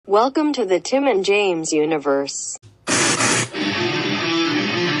Welcome to the Tim and James universe. Look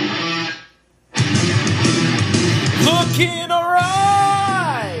in our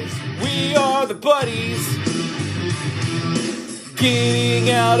eyes, we are the buddies, getting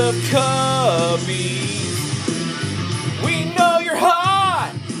out of cubbies. We know you're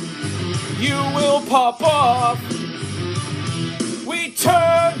hot, you will pop off. We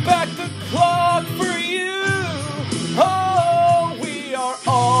turn back the clock for you. Oh, we are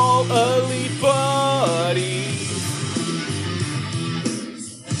all elite buddies.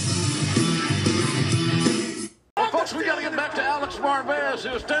 Folks, we gotta get back to Alex Marvez,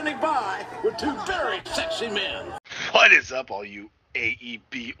 who's standing by with two very sexy men. What is up, all you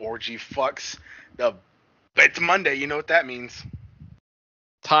AEB orgy fucks? It's Monday, you know what that means.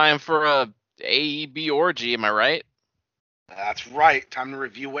 Time for a AEB orgy, am I right? That's right. Time to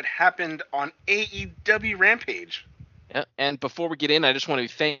review what happened on AEW Rampage. Yeah. And before we get in, I just want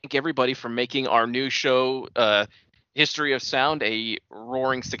to thank everybody for making our new show, History of Sound, a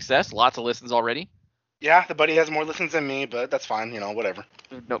roaring success. Lots of listens already. Yeah, the buddy has more listens than me, but that's fine. You know, whatever.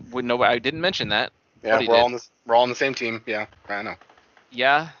 No, I didn't mention that. Yeah, we're all on the same team. Yeah, I know.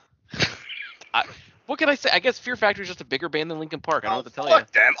 Yeah. What can I say? I guess Fear Factory is just a bigger band than Linkin Park. I don't know what to tell you.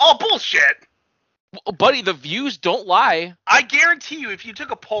 Fuck them. Oh, bullshit. Well, buddy, the views don't lie. I guarantee you, if you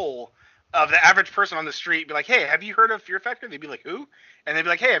took a poll of the average person on the street, be like, hey, have you heard of Fear Factory? They'd be like, who? And they'd be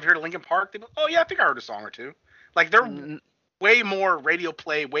like, hey, have you heard of Linkin Park? They'd be like, oh, yeah, I think I heard a song or two. Like, they're way more radio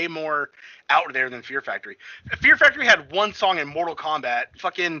play, way more out there than Fear Factory. Fear Factory had one song in Mortal Kombat.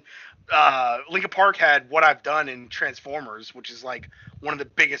 Fucking Linkin Park had What I've Done in Transformers, which is like one of the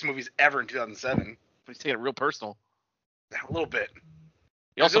biggest movies ever in 2007. He's taking it real personal. A little bit.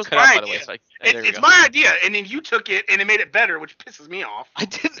 You also cut out, by the way. So it's my idea, and then you took it and it made it better, which pisses me off. I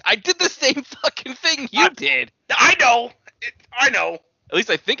did the same fucking thing you did. I know. I know. At least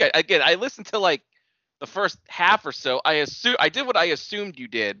I think I listened to like the first half or so. I did what I assumed you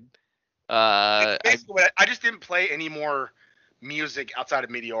did. I just didn't play any more music outside of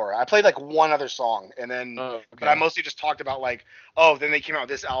Meteora. I played like one other song, and then but I mostly just talked about like, oh, then they came out with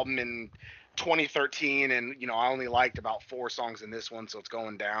this album in 2013, and I only liked about 4 songs in this one, so it's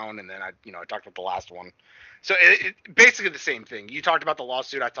going down. And then I talked about the last one. So it basically the same thing. You talked about the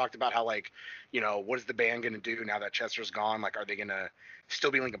lawsuit. I talked about how like, what is the band gonna do now that Chester's gone? Like, are they gonna still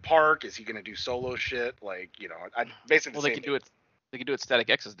be Linkin Park? Is he gonna do solo shit? Like, I basically. Well, they could do it. They could do what Static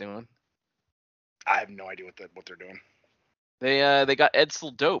X is doing. I have no idea what they're doing. They got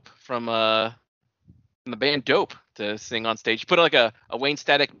Edsel Dope from the band Dope to sing on stage. He put like a Wayne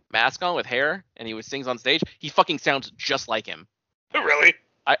Static mask on with hair, and he sings on stage. He fucking sounds just like him. Really?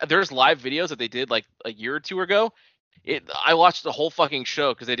 There's live videos that they did like a year or two ago. I watched the whole fucking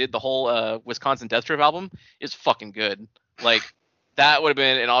show because they did the whole Wisconsin Death Trip album. It's fucking good. Like, that would have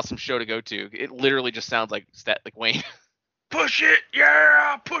been an awesome show to go to. It literally just sounds like Wayne. Push it,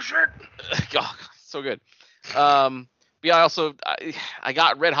 yeah, push it. Oh, so good. Yeah, I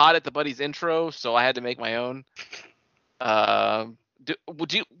got red hot at the buddy's intro, so I had to make my own. What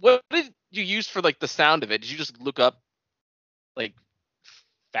did you use for like the sound of it? Did you just look up like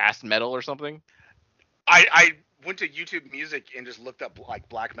fast metal or something? I went to YouTube Music and just looked up like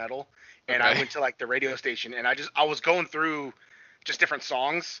black metal, and I went to like the radio station, and I was going through just different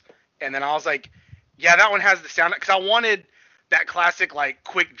songs, and then I was like, yeah, that one has the sound, because I wanted that classic like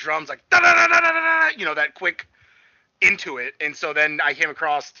quick drums, like da da da da da da, that quick into it. And so then I came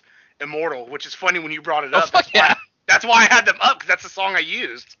across Immortal, which is funny when you brought it up. That's why I had them up, because that's the song I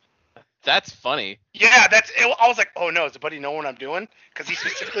used. That's funny. Yeah, I was like, oh no, does the buddy know what I'm doing? Because he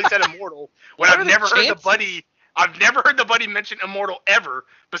specifically said Immortal. When I've never heard the buddy mention Immortal ever,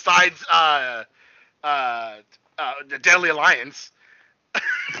 besides the Deadly Alliance.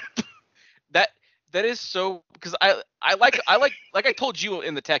 That is so, because I like I told you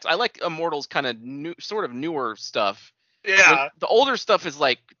in the text, I like Immortal's kind of sort of newer stuff. Yeah. The older stuff is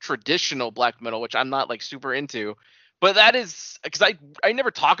like traditional black metal, which I'm not like super into. But that is because I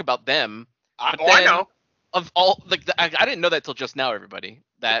never talk about them. I know. Of all I didn't know that till just now, everybody.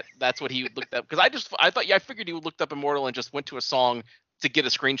 That's what he looked up, because I figured he looked up Immortal and just went to a song to get a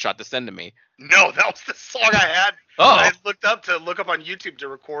screenshot to send to me. No, that was the song I had. Oh. I looked up on YouTube to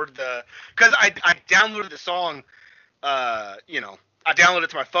record because I downloaded the song, I downloaded it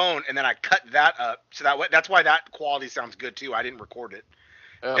to my phone, and then I cut that up, so that's why that quality sounds good too. I didn't record it.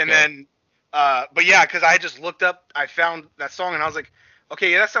 Okay. And then, but yeah, because I just looked up, I found that song, and I was like,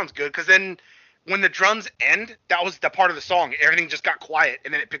 okay, yeah, that sounds good. Because then when the drums end, that was the part of the song. Everything just got quiet,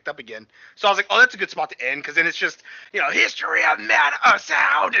 and then it picked up again. So I was like, oh, that's a good spot to end, because then it's just, history of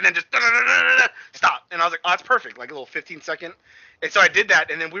sound, and then just stop. And I was like, oh, that's perfect, like a little 15-second. And so I did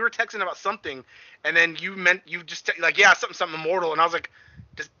that, and then we were texting about something, and then you just like, yeah, something Immortal, and I was like,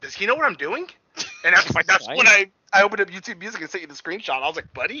 does he know what I'm doing? And that's when I opened up YouTube Music and sent you the screenshot. I was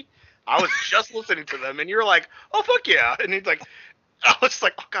like, buddy, I was just listening to them, and you're like, oh fuck yeah, and he's like, I was just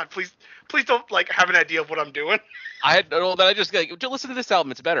like, oh god, please don't like have an idea of what I'm doing. Then I just like, listen to this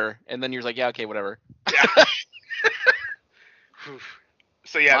album, it's better, and then you're like, yeah, okay, whatever. Yeah.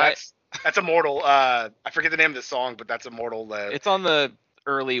 So yeah, that's Immortal. I forget the name of the song, but that's Immortal. It's on the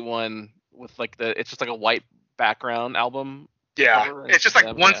early one with like it's just like a white background album. Yeah, cover. it's just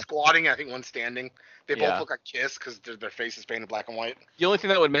like one squatting, I think one standing. They both look like Kiss because their faces painted black and white. The only thing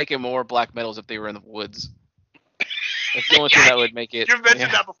that would make it more black metal is if they were in the woods. That's the only thing that would make it. You've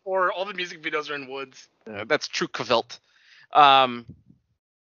mentioned that before. All the music videos are in woods. That's true, Kvelt. Mine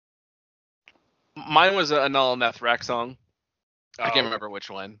was a Null and Nethrak song. I can't remember which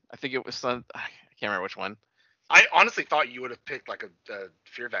one. I think it was I can't remember which one. I honestly thought you would have picked like a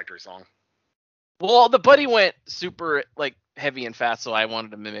Fear Factory song. Well, the buddy went super like heavy and fast, so I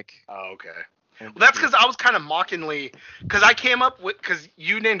wanted to mimic. Oh, okay. Well, that's because I was kind of mockingly, because I came up with, because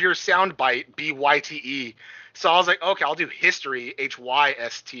you named your soundbite BYTE, so I was like, okay, I'll do history,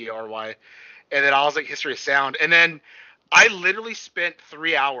 HYSTRY, and then I was like, history of sound, and then I literally spent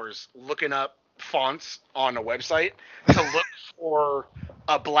 3 hours looking up fonts on a website to look for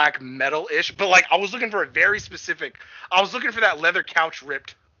a black metal-ish, but like I was looking for a very specific, I was looking for that leather couch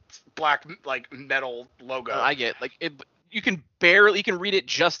ripped black like metal logo. I get like it. You can read it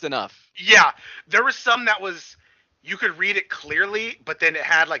just enough. Yeah, there was some that was, you could read it clearly, but then it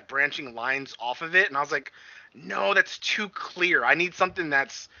had like branching lines off of it, and I was like, no, that's too clear. I need something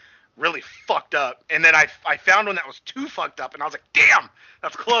that's really fucked up. And then I found one that was too fucked up, and I was like, damn,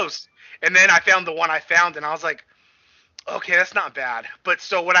 that's close. And then I found the one I found, and I was like, okay, that's not bad. But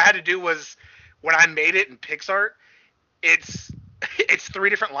so what I had to do was, when I made it in PixArt, it's 3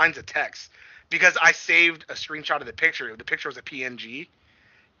 different lines of text. Because I saved a screenshot of the picture. The picture was a PNG.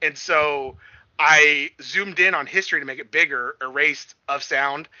 And so I zoomed in on history to make it bigger, erased of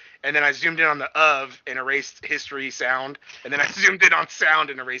sound, and then I zoomed in on the of and erased history sound, and then I zoomed in on sound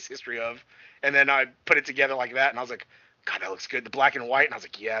and erased history of, and then I put it together like that, and I was like, God, that looks good. The black and white, and I was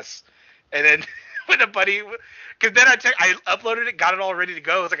like, yes. And then with a buddy, because then I uploaded it, got it all ready to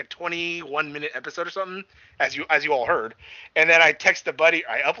go. It was like a 21-minute episode or something, as you all heard. And then I texted the buddy.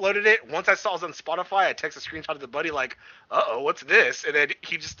 I uploaded it. Once I saw it was on Spotify, I texted a screenshot of the buddy like, uh-oh, what's this? And then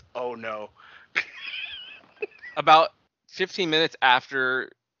he just, oh no. About 15 minutes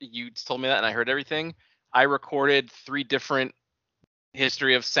after you told me that and I heard everything, I recorded 3 different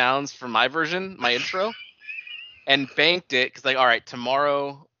history of sounds from my version, my intro, and banked it because like, all right,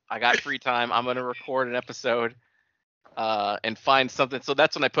 tomorrow I got free time. I'm going to record an episode and find something. So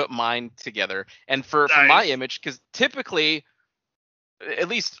that's when I put mine together. And for my image, because typically, at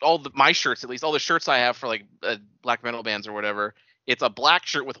least my shirts, at least all the shirts I have for like black metal bands or whatever, it's a black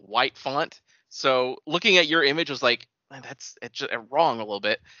shirt with white font. So looking at your image was like, it's just wrong a little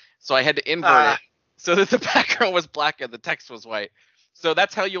bit. So I had to invert it so that the background was black and the text was white. So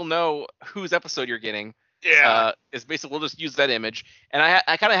that's how you'll know whose episode you're getting. Yeah. Is basically we'll just use that image. And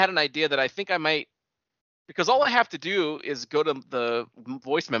I kind of had an idea that I think I might, because all I have to do is go to the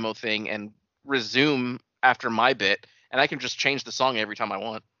voice memo thing and resume after my bit, and I can just change the song every time I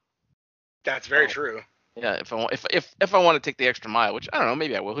want. That's very true. Yeah, if I want to take the extra mile, which I don't know,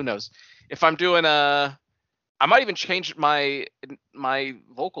 maybe I will. Who knows? If I'm doing I might even change my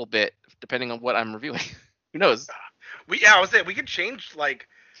vocal bit depending on what I'm reviewing. Who knows? I was saying we could change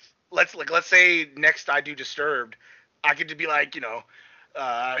let's say next I do Disturbed, I could be like,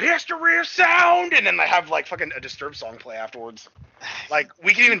 history of sound, and then I have like fucking a Disturbed song play afterwards. Like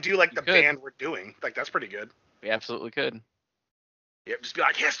we can even do like the band we're doing. Like that's pretty good. We absolutely could. Yeah, just be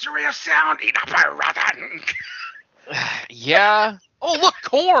like history of sound, eat up by Rathan. Yeah. Oh look,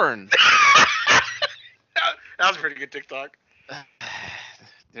 Korn. That was a pretty good TikTok.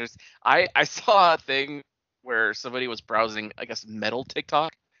 I saw a thing where somebody was browsing, I guess, metal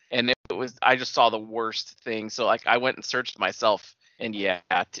TikTok, and I just saw the worst thing. So like I went and searched myself, and yeah,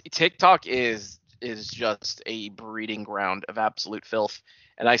 TikTok is just a breeding ground of absolute filth.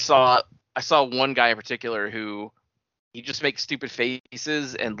 And I saw one guy in particular who he just makes stupid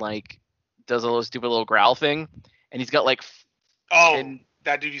faces and like does a little stupid little growl thing, and he's got like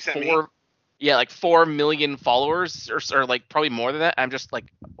that dude you sent me. Yeah, like 4 million followers or like probably more than that. I'm just like,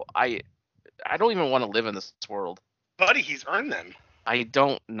 I don't even want to live in this world. Buddy, he's earned them. I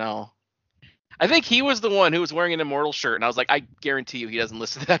don't know. I think he was the one who was wearing an Immortal shirt, and I was like, I guarantee you he doesn't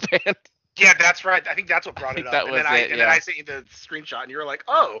listen to that band. Yeah, that's right. I think that's what brought it up. Then I sent you the screenshot, and you were like,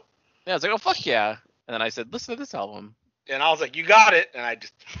 oh. Yeah, I was like, oh, fuck yeah. And then I said, listen to this album. And I was like, you got it. And I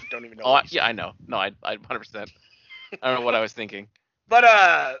just don't even know. Oh, yeah, I know. No, I 100%. I don't know what I was thinking.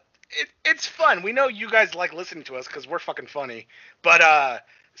 But it's fun. We know you guys like listening to us because we're fucking funny. But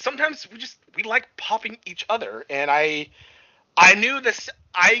sometimes we like popping each other. And I knew this.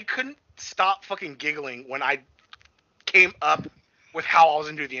 I couldn't stop fucking giggling when I came up with how I was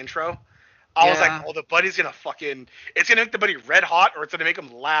gonna do the intro. I was like, oh, the buddy's gonna fucking, it's gonna make the buddy red hot, or it's gonna make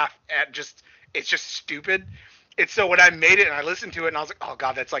him laugh at it's just stupid. And so when I made it and I listened to it and I was like, oh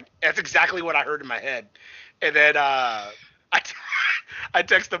god, that's exactly what I heard in my head. And then I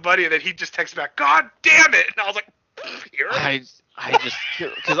text the buddy and then he just texts back, god damn it. And I was like, here. I just,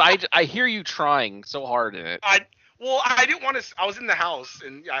 because I hear you trying so hard in it. I didn't want to, I was in the house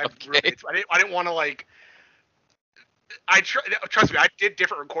and I have roommates. I didn't want to like, trust me, I did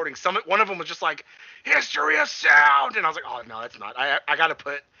different recordings. One of them was just like history of sound, and I was like, oh no, that's not. I got to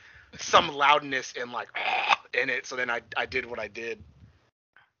put some loudness in in it. So then I did what I did.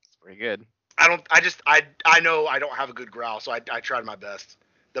 It's pretty good. I know I don't have a good growl, so I tried my best.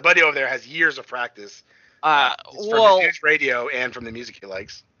 The buddy over there has years of practice. From the radio and from the music he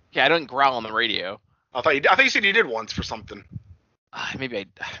likes. Yeah, I don't growl on the radio. I thought you said you did once for something. Maybe I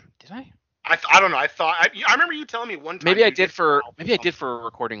did. I don't know. I remember you telling me one time. Maybe I did for a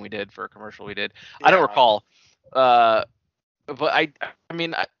recording we did, for a commercial we did. Yeah. I don't recall. But I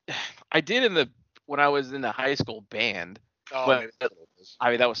did when I was in the high school band. Oh, but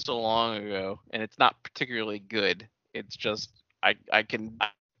that was so long ago, and it's not particularly good. It's just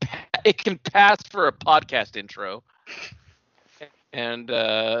it can pass for a podcast intro. And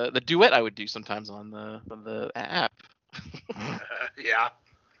the duet I would do sometimes on the app. Yeah.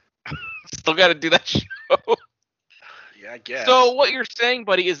 Still got to do that show. Yeah, I guess. So what you're saying,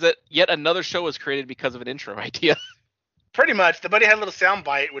 buddy, is that yet another show was created because of an intro idea. Pretty much. The buddy had a little sound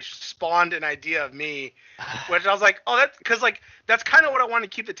bite, which spawned an idea of me, which I was like, oh, that's kind of what I want to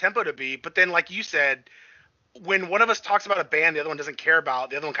keep the tempo to be. But then, like you said, when one of us talks about a band the other one doesn't care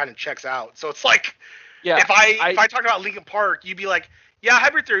about, the other one kind of checks out. So it's like, yeah, if I talk about Linkin Park, you'd be like, yeah,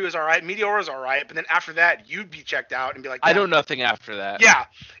 Hybrid Theory was all right, Meteora was all right, but then after that, you'd be checked out and be like, I know nothing after that. Yeah,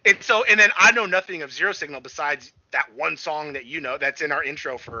 and then I know nothing of Zero Signal besides that one song that you know that's in our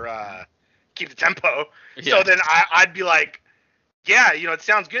intro for Keep the Tempo. Yeah. So then I'd be like, yeah, it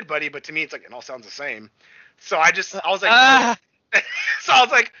sounds good, buddy, but to me it's like it all sounds the same. So I was like, so I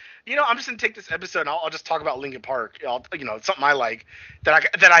was like, I'm just gonna take this episode and I'll just talk about Linkin Park. It's something I like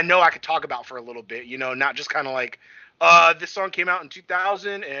that I know I could talk about for a little bit. Not just kind of like. This song came out in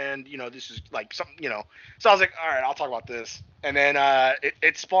 2000, and this is like something, So I was like, all right, I'll talk about this, and then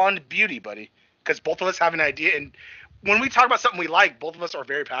it spawned Beauty, buddy, because both of us have an idea, and when we talk about something we like, both of us are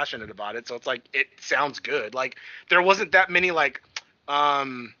very passionate about it. So it's like it sounds good. Like there wasn't that many like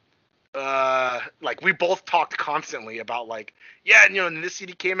we both talked constantly about like, yeah, and this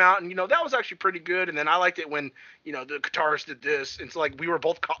CD came out and that was actually pretty good, and then I liked it when the guitarist did this, and so like we were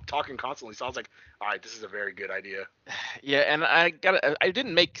both talking constantly. So I was like, all right, this is a very good idea. Yeah, and I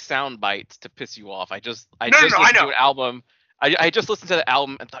didn't make sound bites to piss you off. I just listened to an album. I just listened to the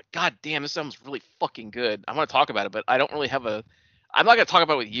album and thought, god damn, this sounds really fucking good. I want to talk about it, but I don't really have I'm not gonna talk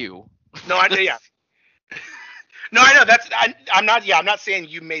about it with you. No, yeah. No, I know I'm not saying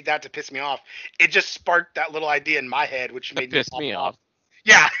you made that to piss me off. It just sparked that little idea in my head, which made me off.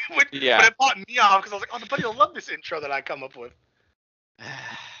 Yeah, but it bought me off because I was like, oh, the buddy will love this intro that I come up with.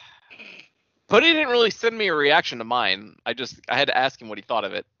 But he didn't really send me a reaction to mine. I had to ask him what he thought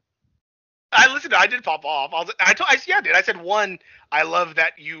of it. I listened. I did pop off. I did. I said, one, I love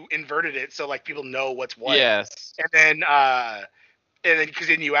that you inverted it so like people know what's what. Yes. And then because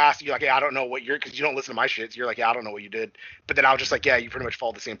then you asked, you're like, yeah, I don't know what because you don't listen to my shit. So you're like, yeah, I don't know what you did. But then I was just like, yeah, you pretty much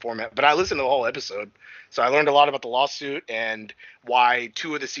follow the same format. But I listened to the whole episode, so I learned a lot about the lawsuit and why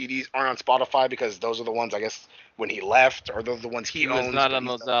 2 of the CDs aren't on Spotify, because those are the ones I guess when he left, or those are the ones he owns. Was not on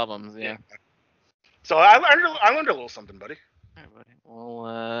those albums, yeah. So I learned a little something, buddy. All right, buddy. Well,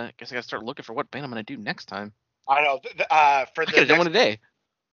 I guess I gotta start looking for what band I'm gonna do next time. I know. I could have done one today.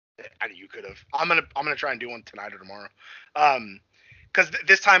 You could have. I'm gonna try and do one tonight or tomorrow. Because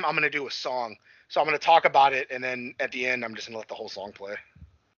this time I'm going to do a song. So I'm going to talk about it, and then at the end, I'm just going to let the whole song play.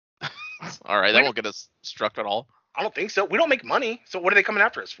 All right. That won't get us struck at all. I don't think so. We don't make money. So what are they coming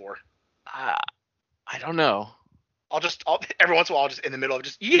after us for? I don't know. Every once in a while, I'll just in the middle of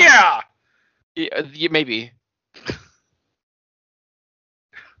just, yeah, maybe.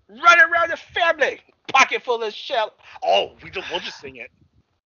 Run around the family, pocket full of shell. Oh, we'll just sing it.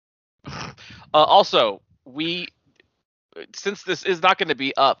 Also, since this is not going to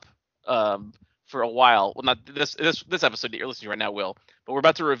be up for a while, well, not this episode that you're listening to right now will, but we're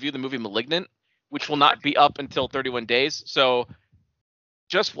about to review the movie Malignant, which will not be up until 31 days. So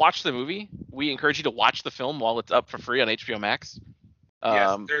just watch the movie. We encourage you to watch the film while it's up for free on HBO Max.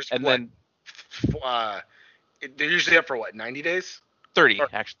 Yes, then they're usually up for what, 90 days? 30,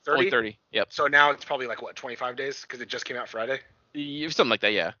 actually. 30? Only 30. Yep. So now it's probably like what, 25 days because it just came out Friday. Something like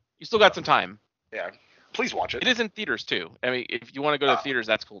that. Yeah. You still got some time. Yeah. Please watch it. It is in theaters too. I mean, if you want to go to the theaters,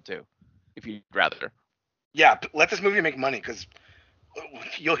 that's cool too. If you'd rather. Yeah, let this movie make money because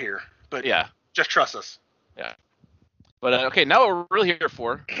you'll hear. But yeah, just trust us. Yeah. But okay, now what we're really here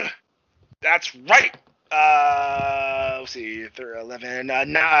for. That's right. Let's see, 11.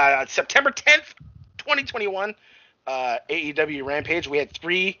 September 10th, 2021. AEW Rampage. We had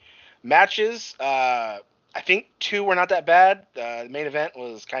 3 matches. I think 2 were not that bad. The main event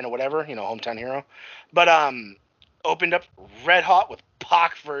was kind of whatever, hometown hero. But opened up red hot with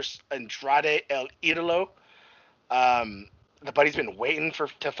Pac versus Andrade El Idolo. The buddy's been waiting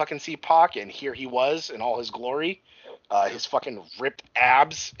to fucking see Pac, and here he was in all his glory. His fucking ripped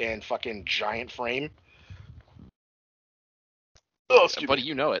abs and fucking giant frame. Oh, buddy,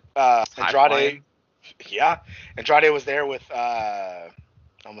 you know it. Andrade. Yeah. Andrade was there with, I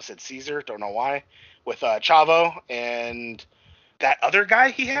almost said Caesar, don't know why, with Chavo and that other guy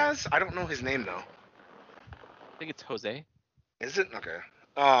he has. I don't know his name, though. I think it's Jose. Is it? Okay.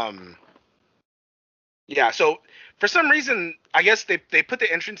 Yeah, so for some reason, I guess they put the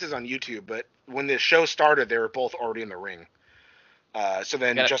entrances on YouTube, but when the show started, they were both already in the ring. So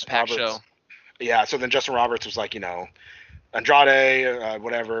then Justin Roberts. Show. Yeah, so then Justin Roberts was like, Andrade,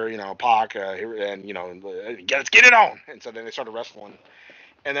 whatever, Pac, and let's get it on. And so then they started wrestling,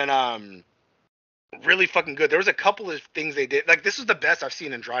 and then really fucking good. There was a couple of things they did. Like, this was the best I've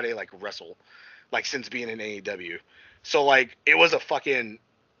seen Andrade like wrestle, like since being in AEW. So like it was a fucking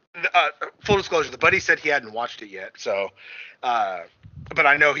full disclosure. The buddy said he hadn't watched it yet, so but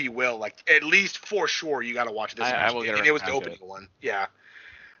I know he will. Like at least for sure, you got to watch this match. I will get it was the opening one. Yeah.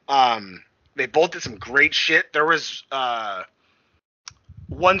 They both did some great shit. There was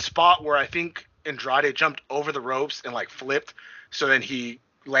one spot where I think Andrade jumped over the ropes and like flipped, so then he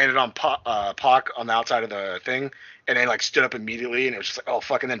landed on Pac on the outside of the thing, and then like stood up immediately, and it was just like, oh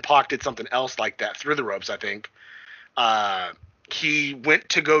fuck. And then Pac did something else like that through the ropes, I think. He went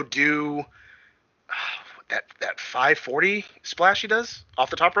to go do that 540 splash he does off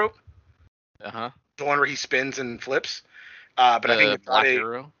the top rope. The one where he spins and flips. But I think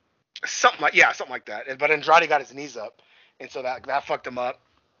Andrade, something like that. But Andrade got his knees up, and so that fucked him up.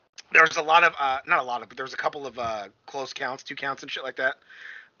 There was a lot of not a lot of, but there was a couple of close counts, 2 counts and shit like that.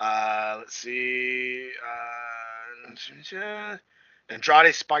 Let's see.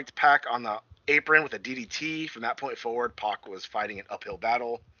 Andrade spiked Pac on the apron with a DDT. From that point forward, Pac was fighting an uphill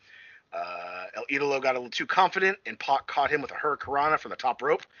battle. El Idolo got a little too confident, and Pac caught him with a hurricanrana from the top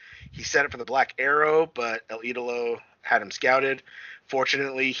rope. He set it for the Black Arrow, but El Idolo had him scouted.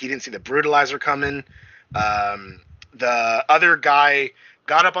 Fortunately, he didn't see the Brutalizer coming. The other guy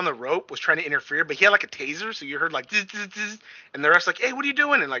got up on the rope, was trying to interfere, but he had like a taser, so you heard like zzz, zzz, zzz, and the ref's like, hey, what are you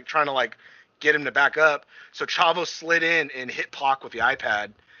doing? And like trying to like get him to back up. So Chavo slid in and hit Pac with the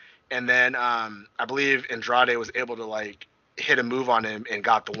iPad, and then I believe Andrade was able to like hit a move on him and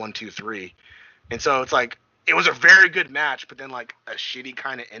got the 1, 2, 3. And so it's like it was a very good match, but then like a shitty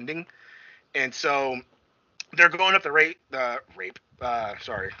kind of ending. And so they're going up Freudian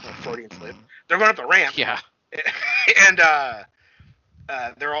slip. They're going up the ramp. Yeah. And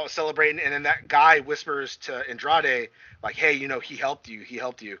they're all celebrating, and then that guy whispers to Andrade, like, hey, he helped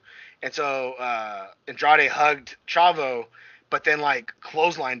you. And so Andrade hugged Chavo, but then like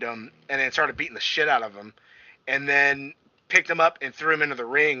clotheslined him and then started beating the shit out of him, and then picked him up and threw him into the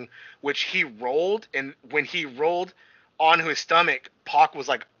ring, which he rolled, and when he rolled onto his stomach, Pac was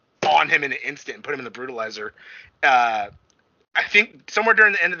like on him in an instant and put him in the Brutalizer. I think somewhere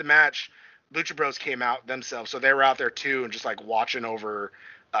during the end of the match, Lucha Bros came out themselves, so they were out there too and just like watching over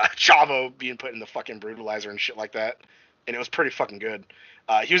Chavo being put in the fucking Brutalizer and shit like that, and it was pretty fucking good.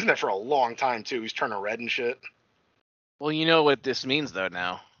 He was in there for a long time too. He's turning red and shit. Well, you know what this means though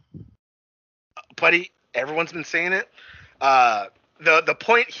now, buddy. Everyone's been saying it. The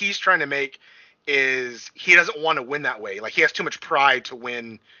point he's trying to make is he doesn't want to win that way. Like, he has too much pride to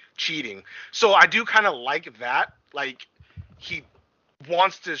win cheating. So I do kind of like that. Like, he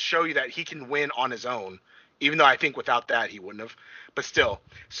wants to show you that he can win on his own, even though I think without that he wouldn't have. But still.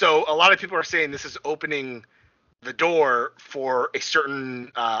 So a lot of people are saying this is opening the door for a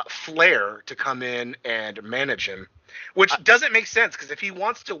certain Flair to come in and manage him, which doesn't make sense, because if he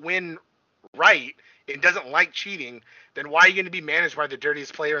wants to win right and doesn't like cheating, then why are you going to be managed by the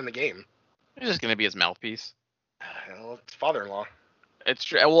dirtiest player in the game? He's just going to be his mouthpiece. Well, it's father-in-law. It's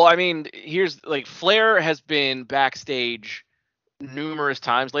true. Well, I mean, here's like Flair has been backstage numerous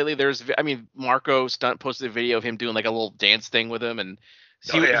times lately. Marco Stunt posted a video of him doing like a little dance thing with him, and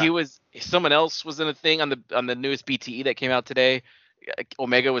someone else was in a thing on the newest BTE that came out today.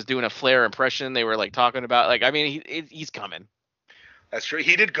 Omega was doing a Flair impression. They were like talking about like, I mean, he's coming. That's true.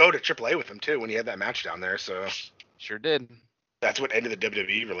 He did go to AAA with him too when he had that match down there. So sure did. That's what ended the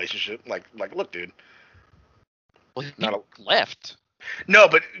WWE relationship. Like, look, dude. Well, he left. No,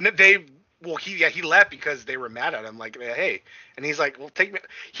 but he left because they were mad at him. Like, hey, and he's like, well, take me.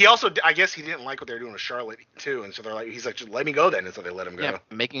 He also, I guess, he didn't like what they were doing with Charlotte too, and so he's like, just let me go then, and so they let him go. Yeah,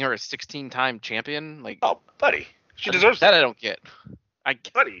 making her a 16-time champion, like, oh, buddy, she deserves that. I don't get.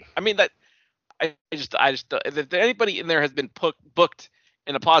 Buddy. I mean that. I just if anybody in there has been booked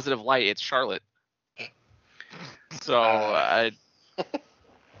in a positive light, it's Charlotte. So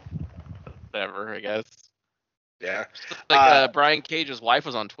whatever, I guess. Yeah. Like Brian Cage's wife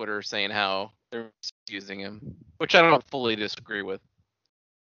was on Twitter saying how they're using him, which I don't fully disagree with.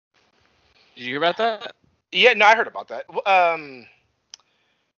 Did you hear about that? Yeah, no, I heard about that.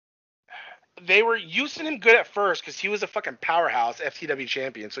 They were using him good at first because he was a fucking powerhouse FTW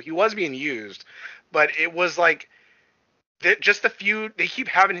champion, so he was being used. But it was like just the feud. They keep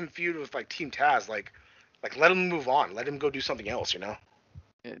having him feud with like Team Taz. Like let him move on. Let him go do something else. You know.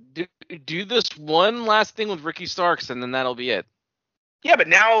 Do this one last thing with Ricky Starks, and then that'll be it. Yeah, but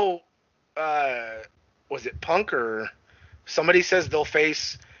now, was it Punk or somebody says they'll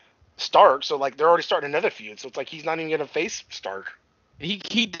face Stark? So like they're already starting another feud. So it's like he's not even gonna face Stark.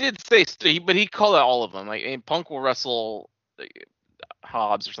 He did say, but he called out all of them. Like, and Punk will wrestle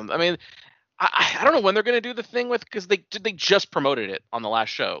Hobbs or something. I mean, I don't know when they're gonna do the thing with, because they just promoted it on the last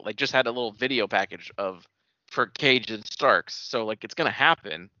show. Like, just had a little video package for Cage and Starks. So like, it's gonna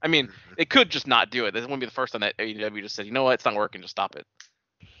happen. I mean, they could just not do it. This wouldn't be the first time that AEW just said, you know what, it's not working, just stop it.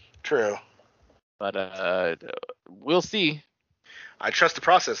 True. But we'll see. I trust the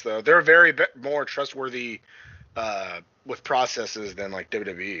process though. They're very more trustworthy with processes than like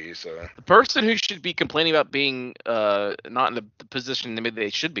WWE. So the person who should be complaining about being not in the position maybe they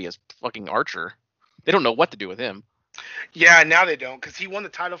should be is fucking Archer. They don't know what to do with him. Yeah, now they don't, because he won the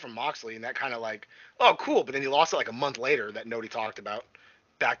title from Moxley, and that kind of like, oh, cool. But then he lost it like a month later that nobody talked about,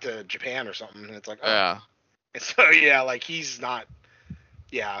 back to Japan or something. And it's like, oh. Yeah. And so yeah, like he's not.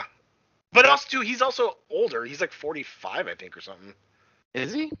 Yeah. But also too, he's also older. He's like 45, I think, or something.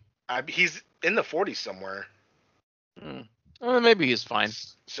 Is he? He's in the 40s somewhere. Well, maybe he's fine.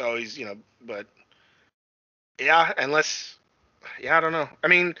 So he's, but yeah, I don't know. I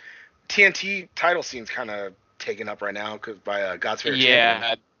mean, TNT title scene's kind of taken up right now by God's Favorite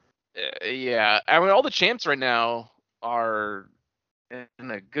Champion. Yeah. I mean, all the champs right now are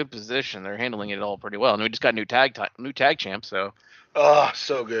in a good position. They're handling it all pretty well, and we just got new tag champ. So. Oh,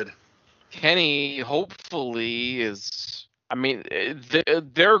 so good. Kenny hopefully is. I mean,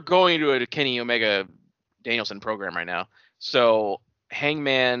 they're going to a Kenny Omega Danielson program right now. So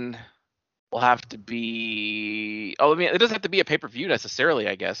Hangman will have to be. Oh, I mean, it doesn't have to be a pay-per-view necessarily,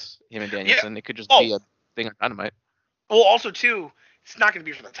 I guess. Him and Danielson. Yeah. It could just be a thing on Dynamite. Well, also too, it's not going to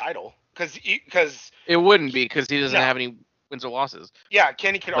be for the title because it wouldn't be, because he doesn't have any wins or losses. Yeah,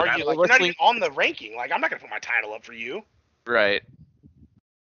 Kenny could argue like, you're not even on the ranking. Like, I'm not going to put my title up for you. Right.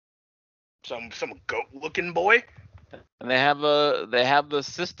 Some goat-looking boy. And they have the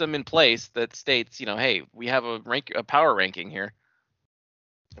system in place that states, hey, we have a power ranking here.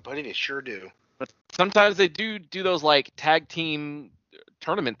 Buddy, they sure do. But sometimes they do those like tag team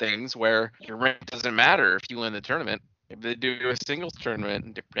tournament things where your rank doesn't matter if you win the tournament. If they do a singles tournament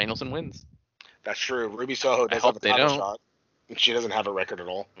and Danielson wins. That's true. Ruby Soho does have a title shot. And she doesn't have a record at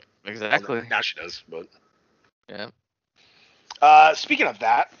all. Exactly. Well, now she does, but yeah. Speaking of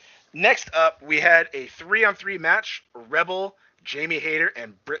that, next up, we had a 3-on-3 match: Rebel, Jamie Hayter,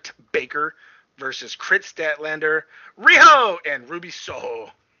 and Britt Baker versus Crit Statlander, Riho, and Ruby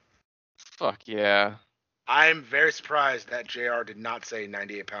Soho. Fuck yeah. I'm very surprised that JR did not say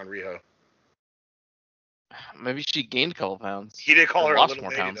 98-pound Riho. Maybe she gained a couple pounds. He did call her a little more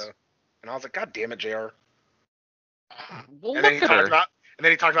lady, pounds. though. And I was like, God damn it, JR. Well, and then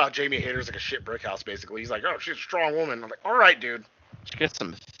he talked about Jamie Hayter's like a shit brick house, basically. He's like, oh, she's a strong woman. I'm like, all right, dude. She gets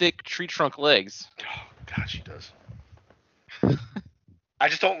some thick tree trunk legs. Oh God, she does. I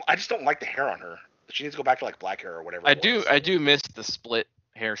just don't like the hair on her. She needs to go back to like black hair or whatever. I do miss the split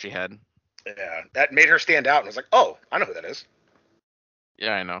hair she had. Yeah, that made her stand out, and I was like, oh, I know who that is.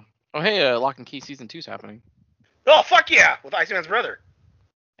 Yeah, I know. Oh, hey, Lock and Key Season 2's happening. Oh, fuck yeah, with Iceman's brother.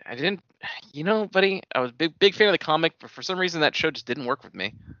 I didn't, buddy, I was big fan of the comic, but for some reason that show just didn't work with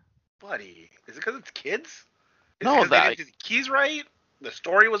me. Buddy, is it because it's kids? No, they didn't do the keys right? the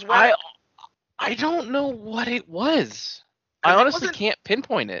story was whack? I don't know what it was. I honestly can't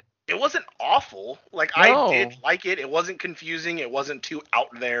pinpoint it. It wasn't awful. Like, no. I did like it. It wasn't confusing. It wasn't too out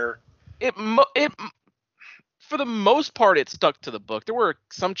there. It for the most part, it stuck to the book. There were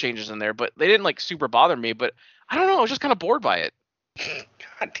some changes in there, but they didn't like super bother me. But I don't know. I was just kind of bored by it.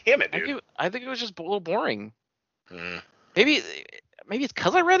 God damn it, dude. I think it was just a little boring. Maybe it's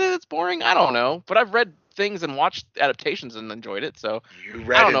because I read it. It's boring. I don't know. But I've read things and watched adaptations and enjoyed it. So you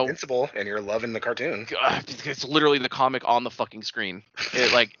read Invincible and you're loving the cartoon. God, it's literally the comic on the fucking screen.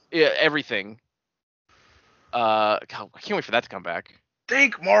 Everything. God, I can't wait for that to come back.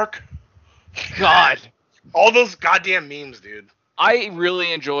 Think, Mark. God. All those goddamn memes, dude. I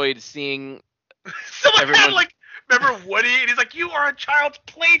really enjoyed seeing someone had, like, remember Woody? And he's like, "You are a child's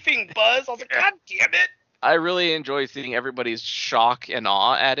plaything, Buzz." I was like, God damn it. I really enjoy seeing everybody's shock and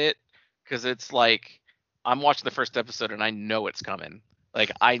awe at it, because it's like, I'm watching the first episode and I know it's coming.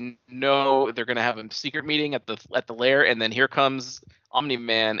 Like, I know they're gonna have a secret meeting at the lair, and then here comes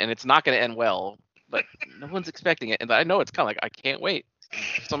Omni-Man, and it's not gonna end well. But no one's expecting it, and I know it's coming. Like, I can't wait.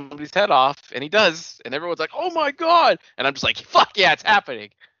 Somebody's head off, and he does, and everyone's like, "Oh my god!" And I'm just like, "Fuck yeah, it's happening."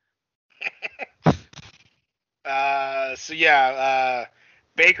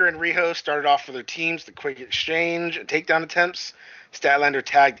 Baker and Riho started off for their teams. The quick exchange and takedown attempts. Statlander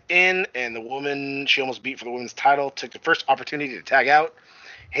tagged in, and the woman she almost beat for the women's title took the first opportunity to tag out.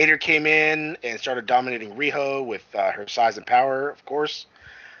 Hayter came in and started dominating Riho with her size and power, of course.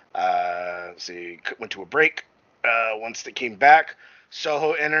 Went to a break. Once they came back,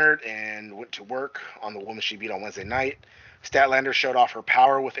 Soho entered and went to work on the woman she beat on Wednesday night. Statlander showed off her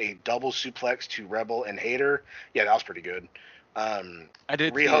power with a double suplex to Rebel and Hayter. Yeah, that was pretty good. I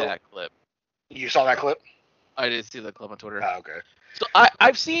did see that clip. You saw that clip? I did see the clip on Twitter. Oh, okay. So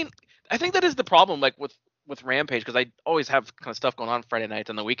I think that is the problem, like with Rampage, because I always have kind of stuff going on Friday nights,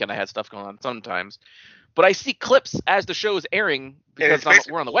 and the weekend I had stuff going on sometimes. But I see clips as the show is airing because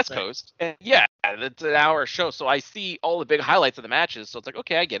we're on the West Coast. And yeah, it's an hour show, so I see all the big highlights of the matches. So it's like,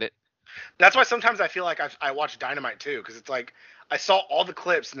 okay, I get it. That's why sometimes I feel like I watch Dynamite too, because it's like I saw all the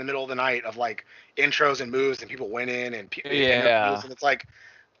clips in the middle of the night of like intros and moves and people winning and interviews, and it's like,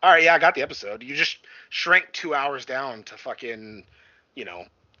 all right, yeah, I got the episode. You just shrank 2 hours down to fucking,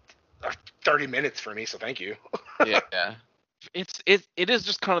 30 minutes for me, so thank you. Yeah. It is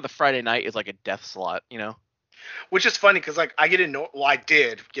just kind of the Friday night is like a death slot, Which is funny because like I get annoyed. Well, I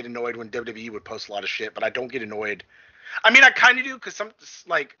did get annoyed when WWE would post a lot of shit, but I don't get annoyed. I mean, I kind of do because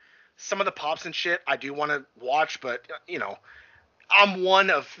some of the pops and shit I do want to watch, but I'm one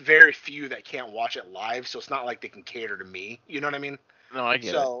of very few that can't watch it live, so it's not like they can cater to me. You know what I mean? No, I get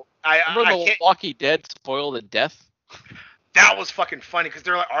it. So remember the Walking Dead spoil the death? That was fucking funny because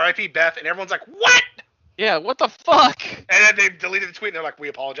they're like R.I.P. Beth, and everyone's like, what? Yeah, what the fuck? And then they deleted the tweet, and they're like, we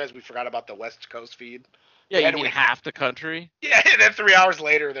apologize, we forgot about the West Coast feed. Yeah, you mean half the country? Yeah, and then 3 hours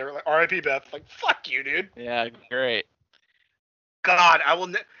later, they were like, R.I.P. Beth. Like, fuck you, dude. Yeah, great. God,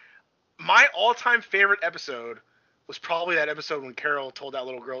 my all-time favorite episode was probably that episode when Carol told that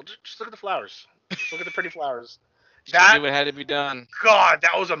little girl, just look at the flowers. Just look at the pretty flowers. That knew it had to be done. God,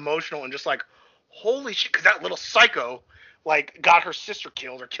 that was emotional and just like, holy shit, because that little psycho, like, got her sister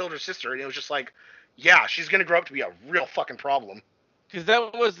killed or killed her sister, and it was just like, yeah, she's going to grow up to be a real fucking problem. Because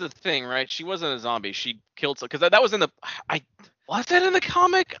that was the thing, right? She wasn't a zombie. She killed some. Because that was in the... Was that in the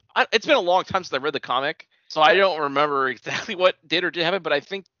comic? It's been a long time since I read the comic, so I don't remember exactly what did or didn't happen, but I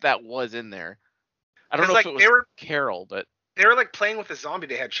think that was in there. I don't know if it was Carol, but... They were, like, playing with a zombie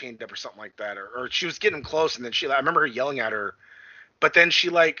they had chained up or something like that, or she was getting close, and then I remember her yelling at her, but then she,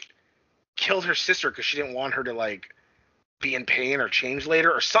 like, killed her sister because she didn't want her to, like, be in pain or change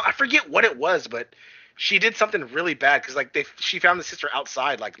later, or something. I forget what it was, but she did something really bad because, like, she found the sister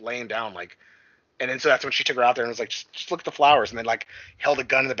outside, like, laying down, like, and then so that's when she took her out there and was like, just look at the flowers, and then, like, held a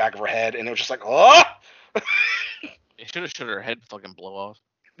gun in the back of her head, and it was just like, oh! It should have shut her head fucking blow off.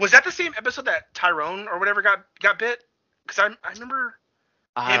 Was that the same episode that Tyrone or whatever got bit? Because I remember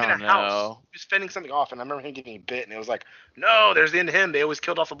him in a house. He was fending something off, and I remember him getting bit, and it was like, no, there's the end of him. They always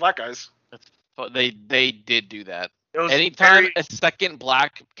killed off the black guys. They did do that. Anytime a second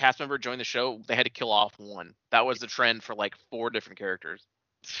black cast member joined the show, they had to kill off one. That was the trend for like 4 different characters.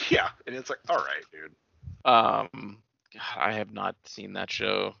 Yeah, and it's like, all right, dude. I have not seen that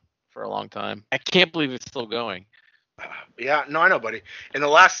show for a long time. I can't believe it's still going. Yeah, no, I know, buddy. And the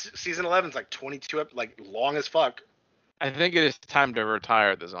last season 11 is like 22, like long as fuck. I think it is time to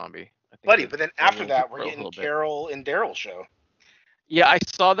retire the zombie. Buddy, but then after that, we're getting Carol and Daryl's show. Yeah, I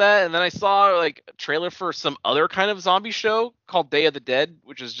saw that, and then I saw like a trailer for some other kind of zombie show called Day of the Dead,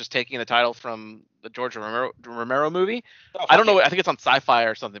 which is just taking the title from the George Romero movie. Oh, I don't know. yeah. I think it's on Sci-Fi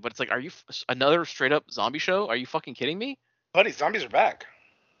or something, but it's like, are you another straight up zombie show? Are you fucking kidding me? Buddy, zombies are back.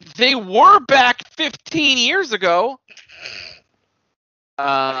 They were back 15 years ago.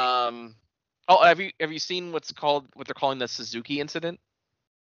 Oh, have you seen what they're calling the Suzuki incident?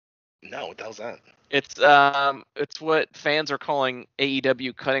 No, what the hell's that? It's what fans are calling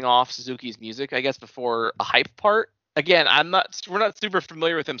AEW cutting off Suzuki's music, I guess, before a hype part. Again, we're not super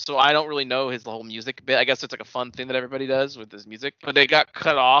familiar with him, so I don't really know his whole music bit. I guess it's like a fun thing that everybody does with his music. But they got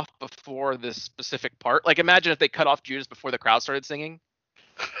cut off before this specific part. Like, imagine if they cut off Judas before the crowd started singing.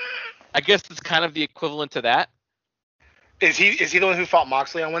 I guess it's kind of the equivalent to that. Is he the one who fought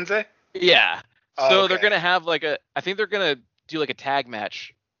Moxley on Wednesday? Yeah. Oh, so okay. they're gonna have I think they're gonna do like a tag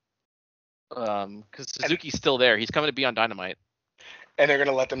match. Because Suzuki's still there. He's coming to be on Dynamite. And they're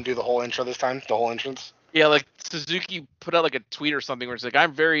gonna let them do the whole intro this time, the whole entrance. Yeah, like Suzuki put out like a tweet or something where it's like,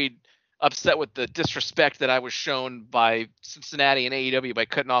 I'm very upset with the disrespect that I was shown by Cincinnati and AEW by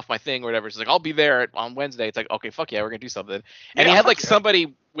cutting off my thing or whatever. It's like, I'll be there on Wednesday. It's like, okay, fuck yeah, we're gonna do something. And he had like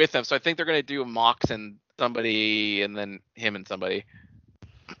somebody with him, so I think they're gonna do Mox and somebody, and then him and somebody.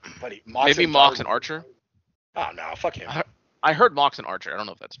 Buddy, maybe Mox and Archer. Oh no, fuck him. I heard Mox and Archer. I don't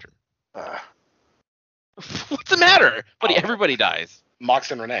know if that's true. What's the matter? Buddy, everybody dies. Mox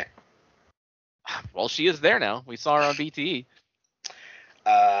and Renee. Well, she is there now. We saw her on BTE.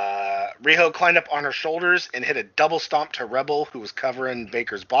 Riho climbed up on her shoulders and hit a double stomp to Rebel, who was covering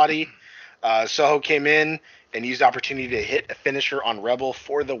Baker's body. Soho came in and used the opportunity to hit a finisher on Rebel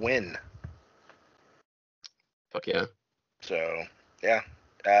for the win. Fuck yeah. So, yeah.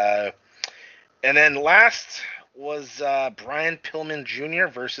 And then last was Brian Pillman Jr.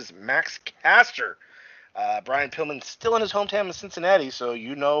 versus Max Caster. Brian Pillman's still in his hometown of Cincinnati, so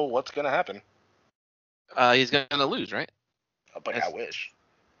you know what's going to happen. He's going to lose, right? But I wish.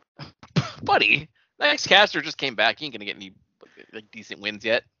 Buddy, Max Caster just came back. He ain't going to get any like decent wins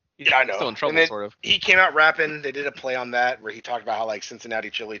yet. Yeah, I know. Still in trouble, sort of. He came out rapping. They did a play on that where he talked about how like Cincinnati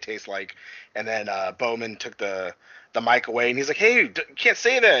chili tastes like, and then Bowman took the mic away and he's like, "Hey, you can't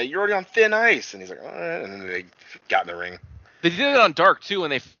say that. You're already on thin ice." And he's like, "All right." And then they got in the ring. They did it on Dark too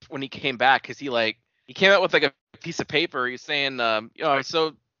when he came back, because he came out with like a piece of paper. He's saying,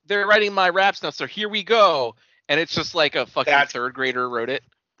 so they're writing my raps now, so here we go. And it's just like a fucking third grader wrote it.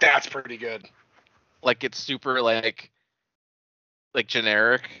 That's pretty good. Like it's super like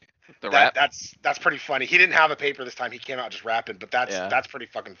generic. The rap. That's pretty funny. He didn't have a paper this time. He came out just rapping, but that's pretty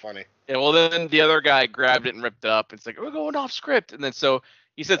fucking funny. Yeah. Well, then the other guy grabbed it and ripped it up. It's like, we're going off script, and then so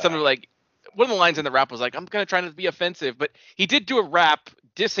he said something like, one of the lines in the rap was like, I'm gonna try not to be offensive, but he did do a rap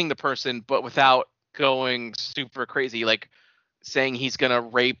dissing the person, but without going super crazy, like saying he's gonna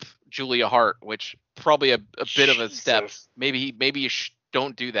rape Julia Hart, which probably a bit of a step. Maybe you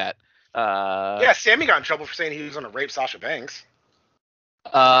don't do that. Yeah, Sammy got in trouble for saying he was gonna rape Sasha Banks.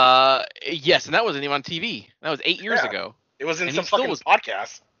 Yes, and that wasn't even on TV. That was 8 years ago. It was in some fucking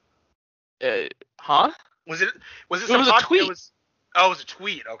podcast. Huh? Was it was a tweet. It was a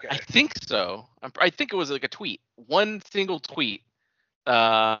tweet. Okay. I think so. I think it was like a tweet. One single tweet.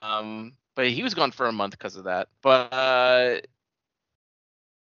 But he was gone for a month because of that. But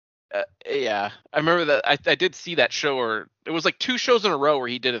yeah, I remember that. I did see that show, or it was like 2 shows in a row where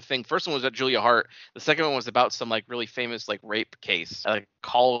he did a thing. First one was at Julia Hart. The second one was about some like really famous like rape case at like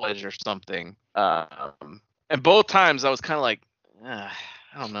college or something. And both times I was kind of like, I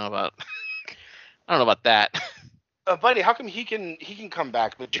don't know about that. Buddy, how come he can come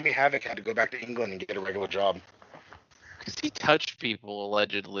back, but Jimmy Havoc had to go back to England and get a regular job? Because he touched people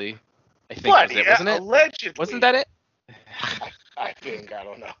allegedly. I think was it, wasn't it? Allegedly. Wasn't that it? I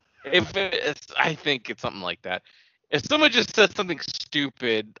don't know. I think it's something like that. If someone just says something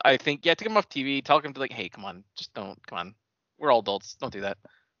stupid, I think, take him off TV, tell him to like, hey, come on, just don't, come on. We're all adults, don't do that.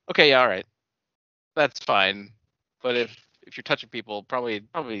 Okay, yeah, all right. That's fine. But if you're touching people, probably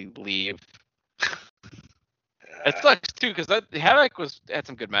leave. It sucks too, because Havoc had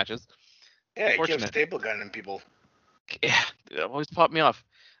some good matches. Yeah, he kept staple gunning people. Yeah, it always popped me off.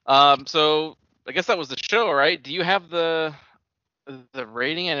 So I guess that was the show, right? Do you have the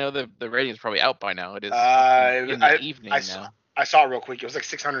rating? I know the rating is probably out by now. It is in the evening now. I saw it real quick. It was like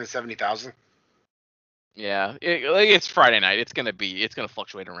 670,000. Yeah, it's Friday night. It's gonna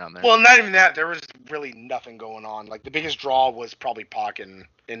fluctuate around there. Well, not even that. There was really nothing going on. Like the biggest draw was probably Pac and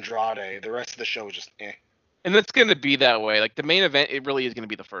Andrade. The rest of the show was just eh. And it's gonna be that way. Like the main event, it really is gonna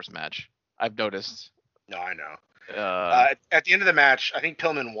be the first match. I've noticed. No, I know. At the end of the match, I think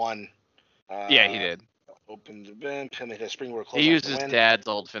Pillman won. Yeah, he did. Opened the event, and they hit a springboard close. He used his dad's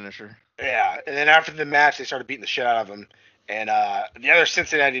old finisher. Yeah, and then after the match, they started beating the shit out of him. And the other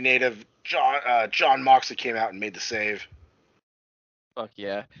Cincinnati native, John Moxley, came out and made the save. Fuck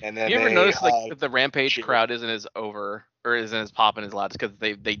yeah! And then you ever notice like the Rampage crowd isn't as popping as loud? It's because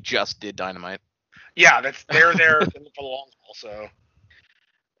they just did Dynamite. Yeah, they're there for the long haul. So.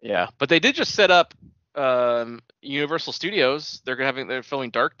 Yeah, but they did just set up Universal Studios. They're filming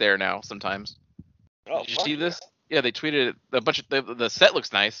Dark there now sometimes. Oh, did you see this? Yeah, they tweeted a bunch of the set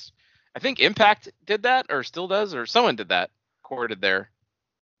looks nice. I think Impact did that, or still does, or someone did that. Recorded there.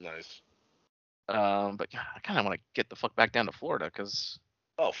 Nice. But I kind of want to get the fuck back down to Florida because.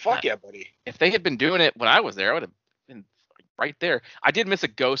 Oh fuck yeah, buddy! If they had been doing it when I was there, I would have been right there. I did miss a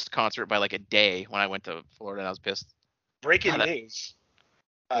Ghost concert by like a day when I went to Florida, and I was pissed. Breaking news.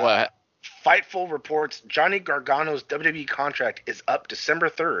 What? Fightful reports Johnny Gargano's WWE contract is up December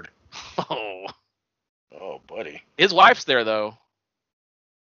 3rd. Oh, buddy. His wife's there though.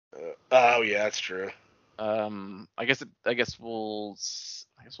 Oh yeah, that's true. I guess we'll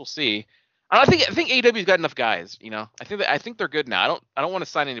see. I think AEW's got enough guys. You know, I think they're good now. I don't want to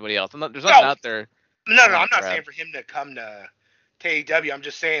sign anybody else. There's nothing out there. No, I'm not saying for him to come to AEW. I'm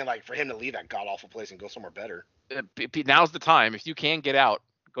just saying like for him to leave that god awful place and go somewhere better. Now's the time. If you can get out,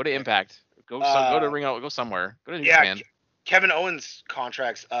 go to Impact. Go to Ring Out. Go somewhere. Go to New Japan. Kevin Owens'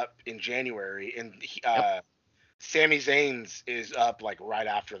 contract's up in January, and Sami Zayn's is up like right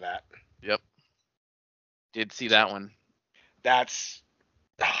after that. Yep. Did see that one. That's.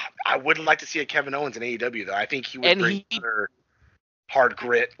 I would like to see a Kevin Owens in AEW though. I think he would bring another hard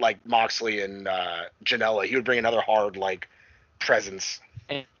grit like Moxley and Janela. He would bring another hard like presence.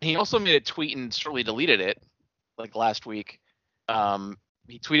 And he also made a tweet and shortly deleted it, like last week.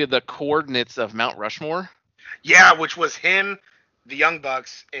 He tweeted the coordinates of Mount Rushmore. Yeah, which was him, the Young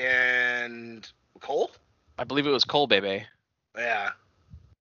Bucks, and Cole. I believe it was Cole, baby. Yeah.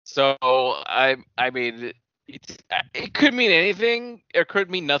 So I mean, it could mean anything. It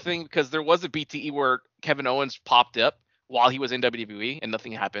could mean nothing because there was a BTE where Kevin Owens popped up while he was in WWE and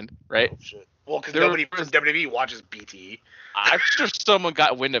nothing happened, right? Oh, shit. Well, because nobody from WWE watches BTE. I'm sure someone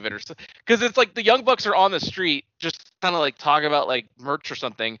got wind of it, or because it's like the Young Bucks are on the street, just kind of like talking about like merch or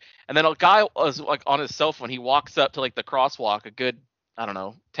something, and then a guy was like on his cell phone. He walks up to like the crosswalk, a good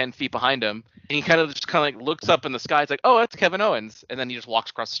 10 feet behind him, and he kind of like looks up in the sky. It's like, oh, that's Kevin Owens, and then he just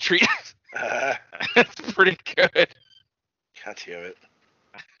walks across the street. It's pretty good. God damn it.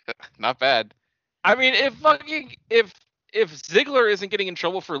 Not bad. I mean, if Ziggler isn't getting in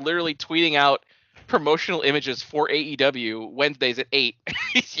trouble for literally tweeting out promotional images for AEW Wednesdays at 8,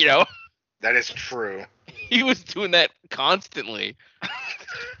 you know? That is true. He was doing that constantly.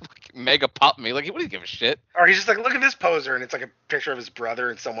 Mega pop me. Like, what do you give a shit? Or he's just like, look at this poser, and it's like a picture of his brother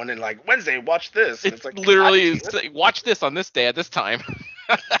and someone, and like, Wednesday, watch this. And it's like, literally, watch this on this day at this time.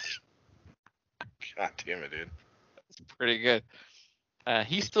 God damn it, dude. It's pretty good.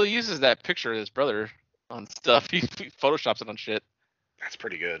 He still uses that picture of his brother on stuff. He photoshops it on shit. That's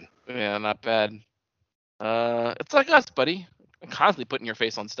pretty good. Yeah, not bad. It's like us, buddy. I'm constantly putting your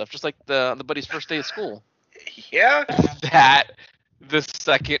face on stuff, just like the buddy's first day of school. Yeah. The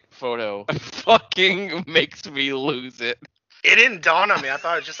second photo fucking makes me lose it. It didn't dawn on me. I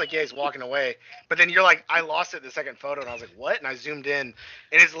thought it was just like, yeah, he's walking away. But then you're like, I lost it the second photo, and I was like, what? And I zoomed in, and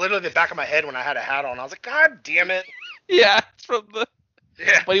it's literally the back of my head when I had a hat on. I was like, God damn it. Yeah, it's from the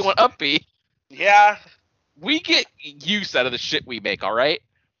buddy went uppy. Yeah. We get use out of the shit we make, all right?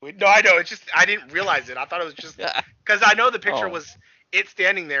 No, I know. It's just I didn't realize it. I thought it was just because I know the picture was it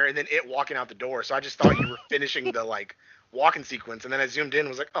standing there and then it walking out the door. So I just thought you were finishing the like walking sequence, and then I zoomed in and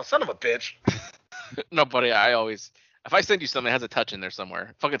was like, oh, son of a bitch. No, buddy. I always, if I send you something that has a touch in there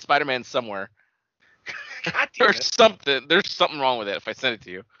somewhere, fucking Spider-Man somewhere. God damn there's something. There's something wrong with it if I send it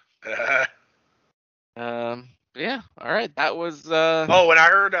to you. Yeah. All right. That was. Oh, and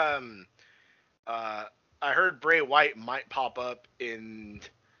I heard Bray Wyatt might pop up in.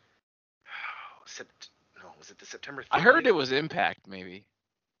 Was it the September 30th? I heard it was Impact, maybe.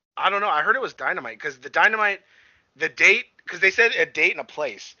 I don't know. I heard it was Dynamite because the date, because they said a date and a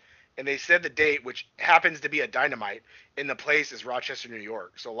place, and they said the date, which happens to be a Dynamite, and the place is Rochester, New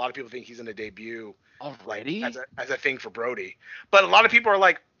York. So a lot of people think he's going to debut already as a thing for Brody. But a lot of people are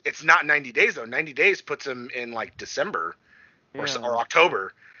like, it's not 90 days though. 90 days puts him in like December or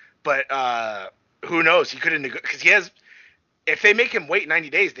October. But who knows? He couldn't because he has. If they make him wait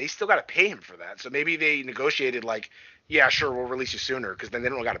 90 days, they still got to pay him for that. So maybe they negotiated like, yeah, sure, we'll release you sooner because then they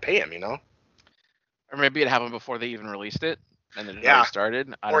don't got to pay him, you know? Or maybe it happened before they even released it. and then it already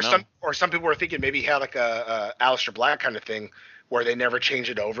started. I don't know. Or some people were thinking maybe he had like a Aleister Black kind of thing where they never changed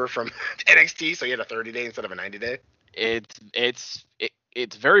it over from NXT, so he had a 30-day instead of a 90-day.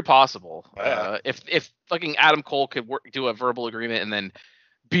 It's very possible. If fucking Adam Cole could do a verbal agreement and then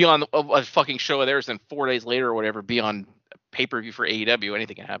be on a fucking show of theirs, and 4 days later or whatever be on pay-per-view for AEW,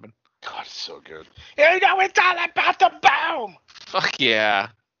 anything can happen. God, it's so good. You know it's all about the boom. Fuck yeah.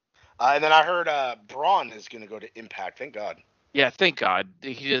 And then I heard Braun is going to go to Impact. Thank God. Yeah, thank God.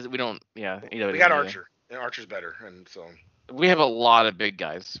 He does. We don't. Yeah. We got Archer, and Archer's better, and so we have a lot of big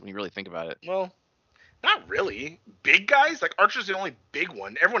guys when you really think about it. Well, not really big guys. Like Archer's the only big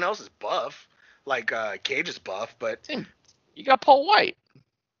one. Everyone else is buff. Like Cage is buff, but you got Paul White,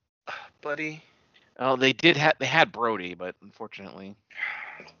 buddy. Oh, they had Brody, but unfortunately,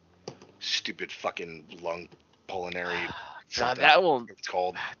 stupid fucking lung pulmonary. It's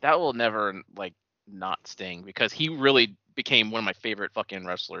called. That will never not sting because he really became one of my favorite fucking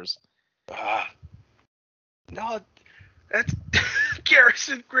wrestlers. No, that's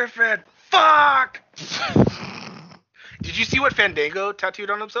Garrison Griffin. Fuck. Did you see what Fandango tattooed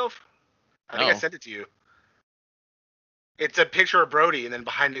on himself? I think I sent it to you. It's a picture of Brody, and then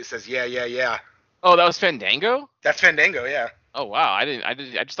behind it says, "Yeah, yeah, yeah." Oh, that was Fandango? That's Fandango, yeah. Oh wow, I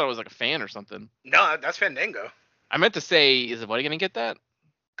just thought it was like a fan or something. No, that's Fandango. I meant to say, is the buddy gonna get that?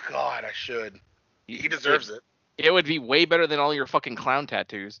 God, I should. He deserves it. It would be way better than all your fucking clown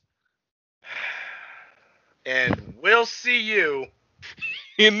tattoos. And we'll see you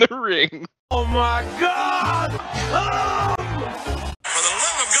in the ring. Oh my God! For the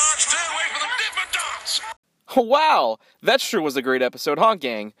love of God, stay away from the Dippin' Dots! Wow, that sure was a great episode, huh,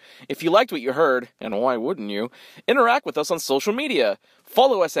 gang? If you liked what you heard, and why wouldn't you, interact with us on social media.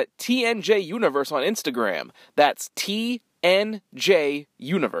 Follow us at TNJ Universe on Instagram. That's TNJ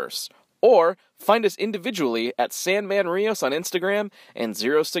Universe. Or find us individually at Sandman Rios on Instagram and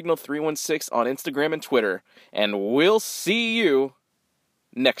Zero Signal 316 on Instagram and Twitter. And we'll see you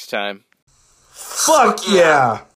next time. Fuck yeah!